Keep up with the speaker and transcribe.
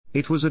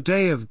It was a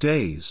day of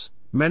days.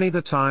 Many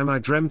the time I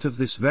dreamt of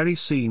this very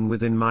scene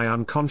within my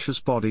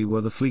unconscious body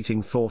were the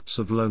fleeting thoughts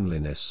of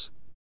loneliness.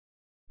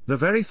 The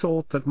very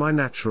thought that my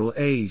natural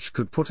age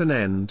could put an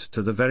end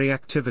to the very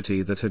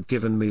activity that had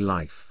given me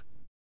life.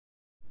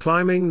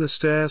 Climbing the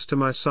stairs to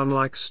my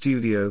sun-like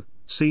studio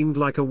seemed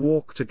like a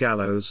walk to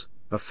gallows,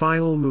 a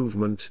final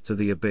movement to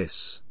the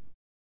abyss.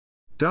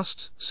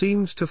 Dust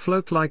seemed to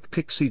float like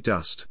pixie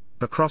dust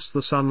across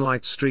the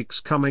sunlight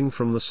streaks coming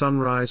from the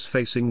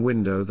sunrise-facing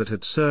window that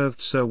had served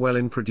so well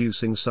in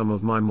producing some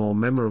of my more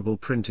memorable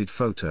printed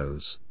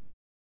photos.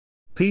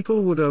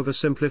 People would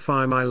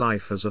oversimplify my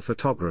life as a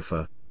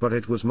photographer, but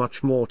it was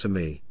much more to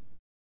me.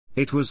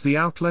 It was the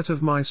outlet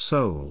of my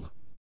soul.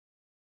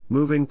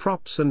 Moving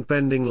props and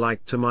bending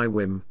light to my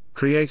whim,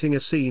 creating a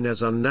scene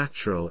as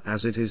unnatural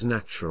as it is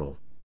natural.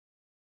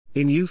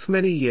 In youth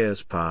many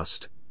years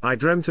past, I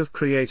dreamt of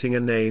creating a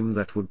name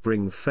that would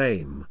bring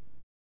fame.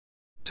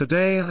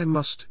 Today I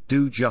must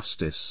do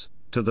justice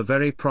to the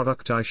very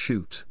product I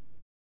shoot.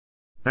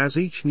 As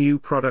each new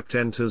product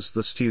enters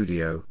the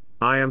studio,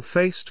 I am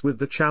faced with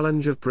the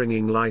challenge of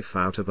bringing life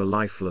out of a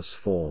lifeless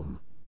form.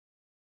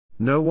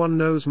 No one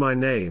knows my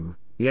name,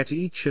 yet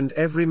each and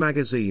every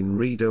magazine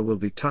reader will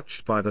be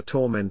touched by the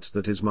torment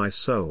that is my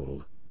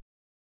soul.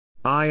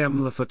 I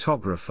am the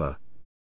photographer.